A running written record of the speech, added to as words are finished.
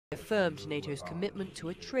confirmed NATO's commitment to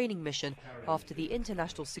a training mission after the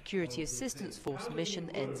International Security Assistance Force mission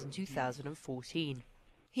ends in 2014.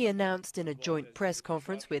 He announced in a joint press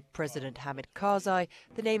conference with President Hamid Karzai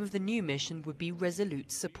the name of the new mission would be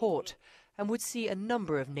Resolute Support and would see a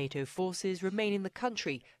number of NATO forces remain in the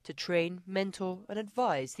country to train, mentor and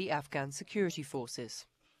advise the Afghan security forces.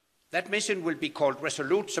 That mission will be called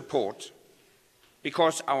Resolute Support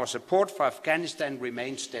because our support for Afghanistan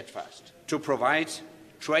remains steadfast to provide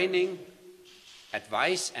training,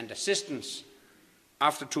 advice and assistance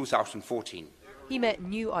after 2014. He met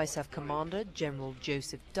new ISAF commander General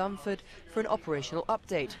Joseph Dunford for an operational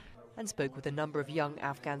update and spoke with a number of young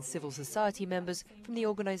Afghan civil society members from the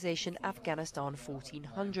organisation Afghanistan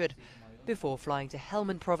 1400 before flying to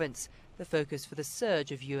Helmand Province, the focus for the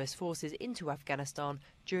surge of US forces into Afghanistan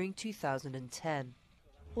during 2010.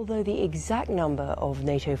 Although the exact number of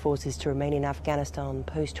NATO forces to remain in Afghanistan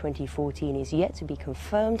post-2014 is yet to be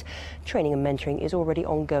confirmed, training and mentoring is already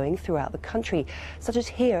ongoing throughout the country, such as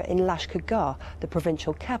here in Lashkar, the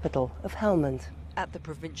provincial capital of Helmand. At the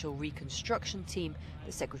provincial reconstruction team,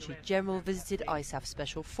 the Secretary-General visited ISAF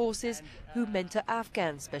Special Forces, who mentor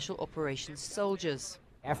Afghan Special Operations soldiers.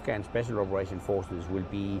 Afghan Special Operations Forces will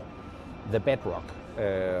be the bedrock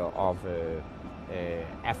of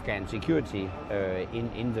Afghan security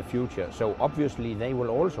in the future. So obviously they will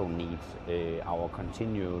also need our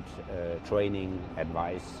continued training,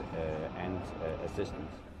 advice and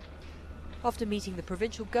assistance. After meeting the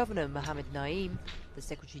Provincial Governor Mohammed Naeem, the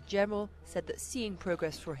Secretary-General said that seeing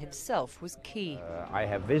progress for himself was key. I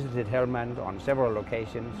have visited Helmand on several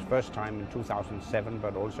occasions, first time in 2007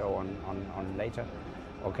 but also on later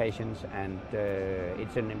occasions, and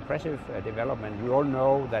it's an impressive development. We all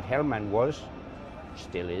know that Helmand was,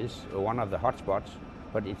 still is, one of the hotspots,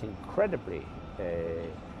 but it's incredibly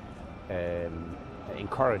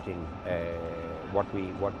encouraging what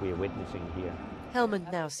we are witnessing here.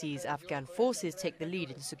 Helmand now sees Afghan forces take the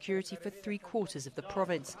lead in security for 3/4 of the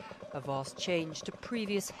province, a vast change to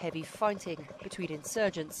previous heavy fighting between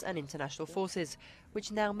insurgents and international forces,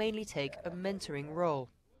 which now mainly take a mentoring role.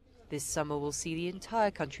 This summer will see the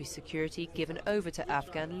entire country's security given over to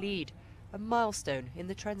Afghan lead, a milestone in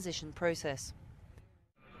the transition process.